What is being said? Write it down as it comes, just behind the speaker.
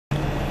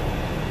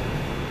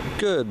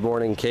Good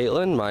morning,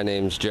 Caitlin. My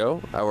name's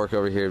Joe. I work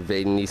over here at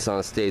Vaden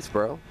Nissan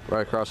Statesboro,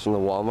 right across from the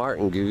Walmart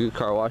and Goo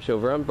Car Wash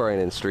over on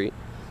Brandon Street.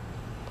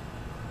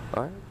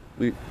 Alright,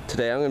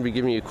 today I'm going to be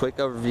giving you a quick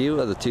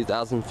overview of the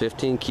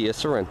 2015 Kia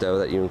Sorento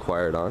that you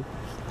inquired on.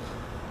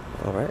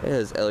 Alright, it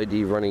has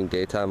LED running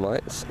daytime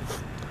lights.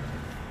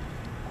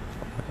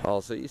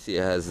 Also, you see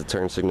it has the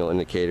turn signal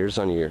indicators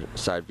on your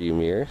side view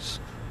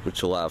mirrors,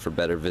 which will allow for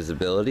better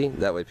visibility.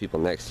 That way people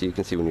next to you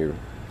can see when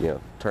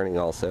you're turning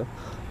also.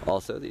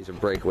 Also, these are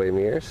breakaway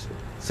mirrors,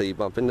 so you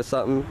bump into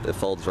something, it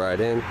folds right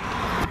in.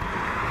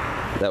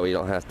 That way you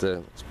don't have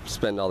to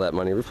spend all that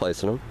money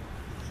replacing them.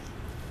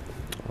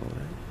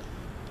 Alright,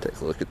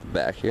 take a look at the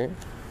back here.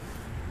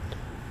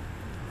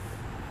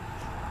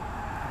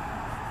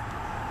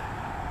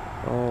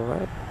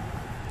 Alright,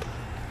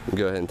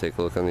 go ahead and take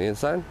a look on the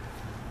inside.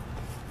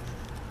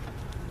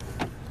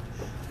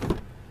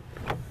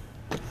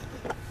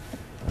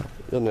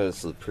 You'll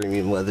notice the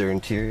premium leather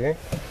interior.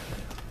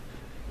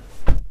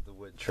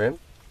 Trim.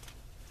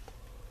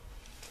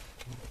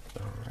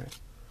 Alright,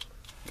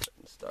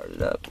 start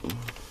it up.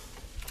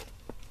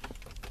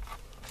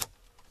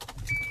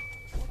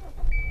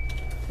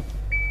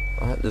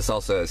 Alright, this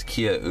also has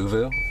Kia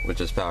Uvu,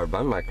 which is powered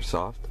by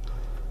Microsoft.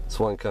 This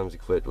one comes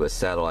equipped with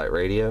satellite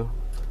radio,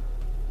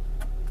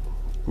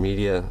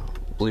 media,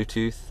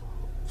 Bluetooth,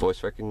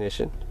 voice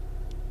recognition.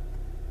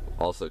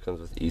 Also comes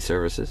with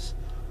e-services.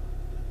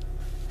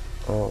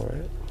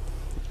 Alright,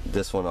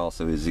 this one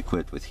also is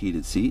equipped with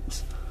heated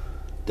seats.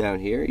 Down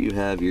here you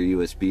have your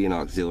USB and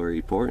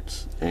auxiliary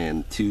ports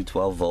and two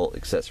 12-volt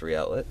accessory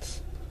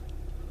outlets.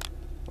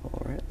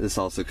 Alright, this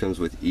also comes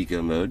with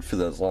eco mode for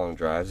those long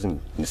drives and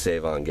you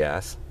save on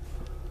gas.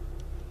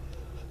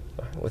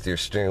 With your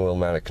steering wheel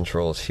mounted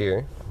controls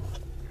here,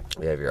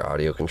 you have your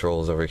audio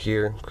controls over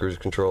here, cruise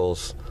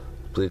controls,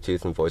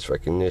 Bluetooth and voice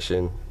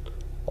recognition.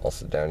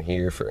 Also down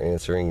here for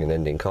answering and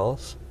ending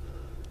calls.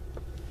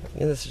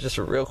 And this is just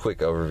a real quick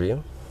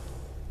overview.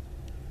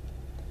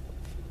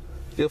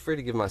 Feel free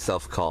to give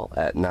myself a call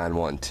at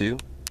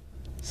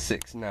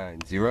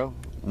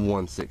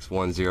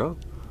 912-690-1610,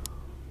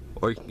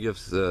 or you can give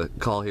us a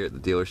call here at the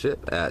dealership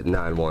at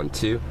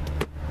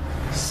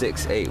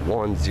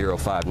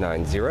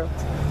 912-681-0590.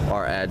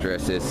 Our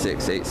address is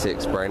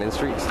 686 Brandon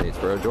Street,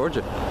 Statesboro,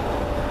 Georgia.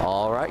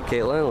 Alright,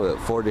 Caitlin, we look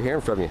forward to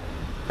hearing from you.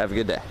 Have a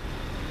good day.